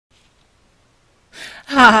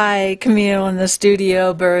Hi, Camille in the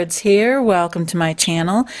studio, Birds here. Welcome to my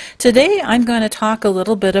channel. Today I'm going to talk a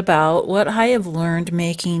little bit about what I have learned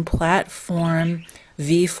making platform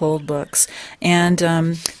V-fold books. And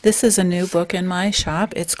this is a new book in my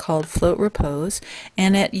shop. It's called Float Repose,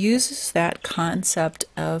 and it uses that concept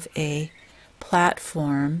of a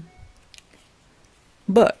platform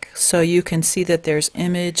book. So you can see that there's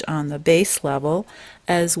image on the base level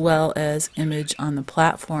as well as image on the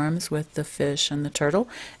platforms with the fish and the turtle,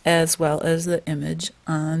 as well as the image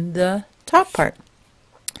on the top part.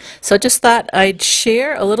 So just thought I'd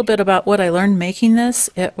share a little bit about what I learned making this.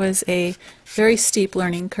 It was a very steep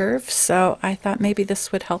learning curve, so I thought maybe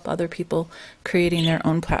this would help other people creating their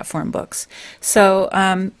own platform books. So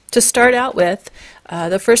to start out with,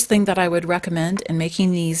 the first thing that I would recommend in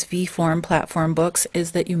making these V-form platform books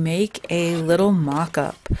is that you make a little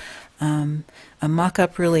mock-up. A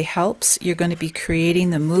mock-up really helps. You're going to be creating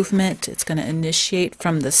the movement. It's going to initiate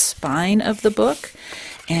from the spine of the book.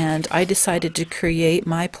 And I decided to create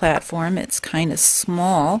my platform. It's kind of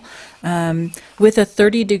small with a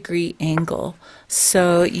 30-degree angle.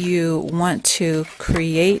 So you want to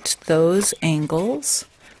create those angles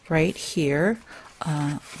right here.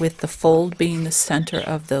 With the fold being the center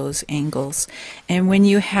of those angles. And when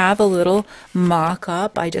you have a little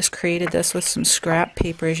mock-up, I just created this with some scrap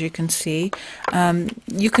paper, as you can see,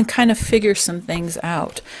 you can kind of figure some things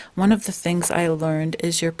out. One of the things I learned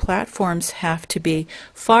is your platforms have to be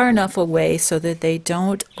far enough away so that they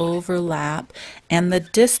don't overlap, and the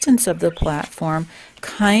distance of the platform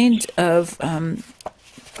kind of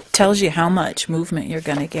tells you how much movement you're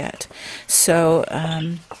going to get. So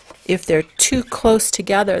if they're too close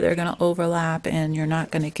together, they're going to overlap and you're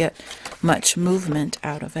not going to get much movement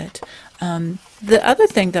out of it. The other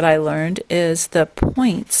thing that I learned is the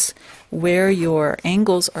points where your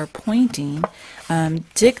angles are pointing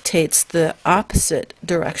dictates the opposite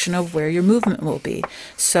direction of where your movement will be.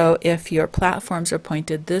 So if your platforms are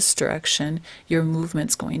pointed this direction, your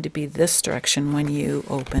movement's going to be this direction when you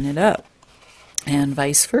open it up, and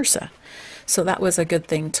vice versa. So that was a good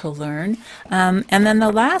thing to learn. And then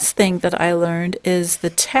the last thing that I learned is the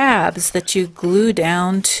tabs that you glue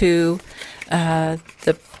down to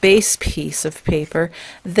the base piece of paper.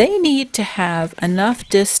 They need to have enough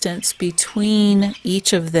distance between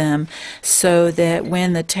each of them so that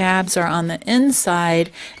when the tabs are on the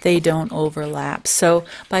inside, they don't overlap. So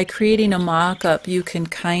by creating a mock-up, you can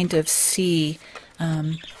kind of see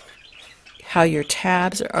how your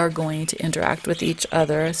tabs are going to interact with each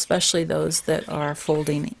other, especially those that are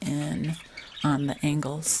folding in on the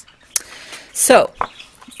angles. So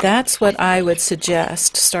that's what I would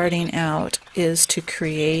suggest starting out, is to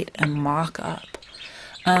create a mock-up.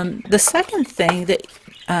 The second thing that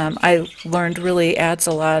I learned really adds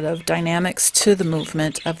a lot of dynamics to the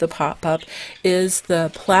movement of the pop-up is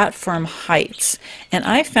the platform heights. And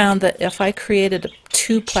I found that if I created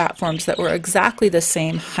two platforms that were exactly the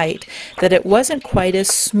same height, that it wasn't quite as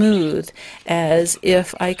smooth as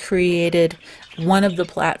if I created one of the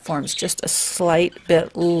platforms just a slight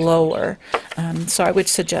bit lower. So I would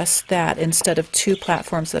suggest that instead of two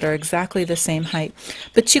platforms that are exactly the same height.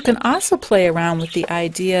 But you can also play around with the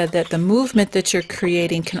idea that the movement that you're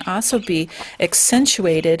creating can also be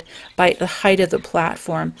accentuated by the height of the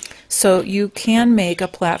platform. So you can make a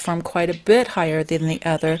platform quite a bit higher than the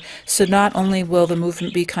other, so not only will the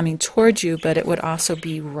movement be coming towards you, but it would also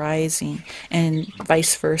be rising, and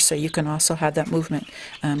vice versa. You can also have that movement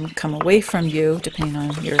come away from you, depending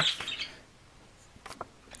on your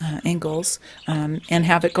angles, and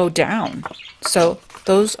have it go down. So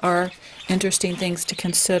those are interesting things to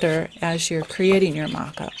consider as you're creating your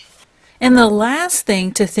mock-up. And the last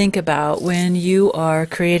thing to think about when you are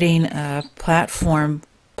creating a platform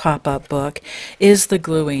pop-up book is the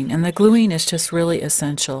gluing, and the gluing is just really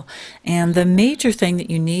essential. And the major thing that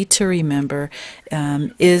you need to remember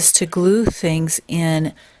is to glue things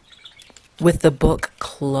in with the book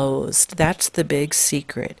closed. That's the big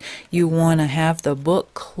secret. You want to have the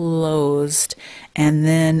book closed and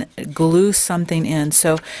then glue something in.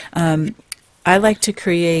 So I like to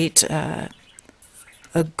create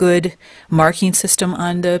a good marking system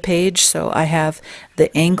on the page. So I have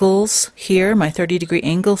the angles here, my 30-degree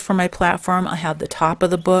angle for my platform. I have the top of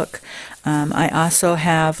the book. I also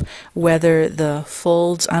have whether the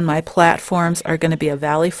folds on my platforms are going to be a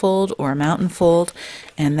valley fold or a mountain fold,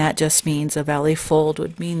 and that just means a valley fold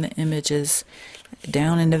would mean the image is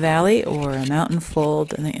down in the valley, or a mountain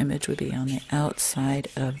fold and the image would be on the outside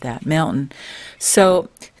of that mountain. So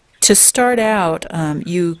to start out,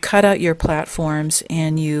 you cut out your platforms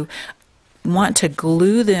and you want to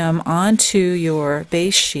glue them onto your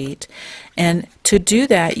base sheet, And to do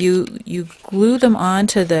that, you glue them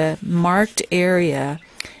onto the marked area,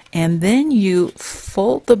 and then you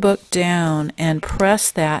fold the book down and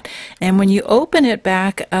press that. And when you open it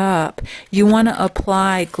back up, you want to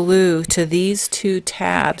apply glue to these two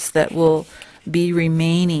tabs that will be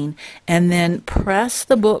remaining, and then press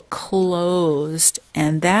the book closed,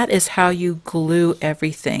 and that is how you glue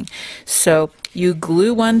everything. So you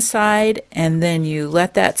glue one side and then you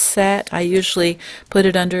let that set. I usually put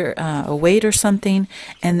it under a weight or something,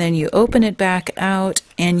 and then you open it back out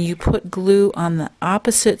and you put glue on the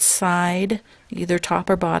opposite side, either top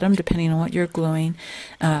or bottom depending on what you're gluing.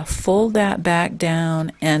 Fold that back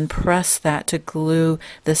down and press that to glue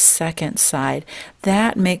the second side.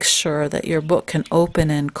 That makes sure that your book can open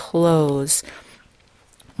and close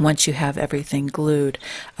once you have everything glued.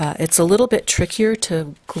 It's a little bit trickier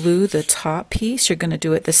to glue the top piece. You're going to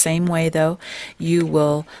do it the same way though. You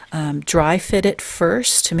will dry fit it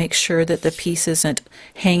first to make sure that the piece isn't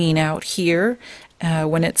hanging out here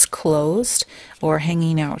when it's closed, or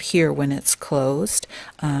hanging out here when it's closed.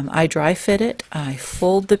 I dry fit it, I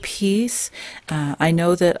fold the piece. I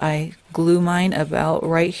know that I glue mine about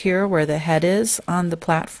right here where the head is on the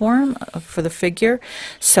platform for the figure.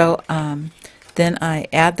 So then I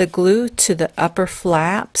add the glue to the upper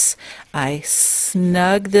flaps. I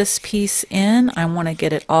snug this piece in. I want to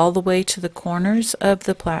get it all the way to the corners of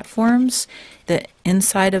the platforms, the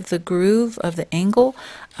inside of the groove of the angle.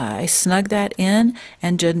 I snug that in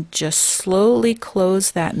and just slowly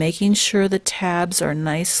close that, making sure the tabs are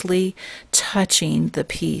nicely touching the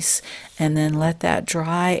piece, and then let that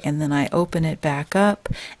dry, and then I open it back up,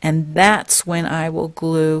 and that's when I will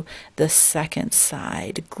glue the second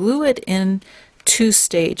side. Glue it in two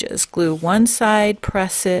stages. Glue one side,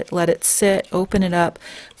 press it, let it sit, open it up,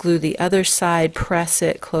 glue the other side, press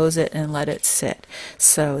it, close it, and let it sit.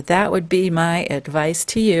 So that would be my advice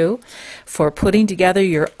to you for putting together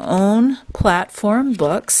your own platform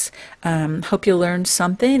books. Hope you learned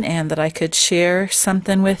something and that I could share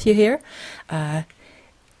something with you here.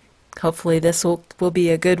 Hopefully this will be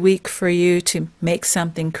a good week for you to make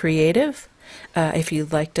something creative. If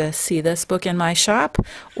you'd like to see this book in my shop,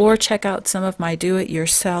 or check out some of my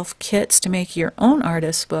do-it-yourself kits to make your own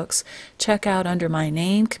artist books, check out under my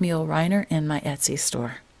name, Camille Reiner, in my Etsy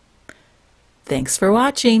store. Thanks for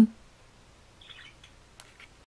watching.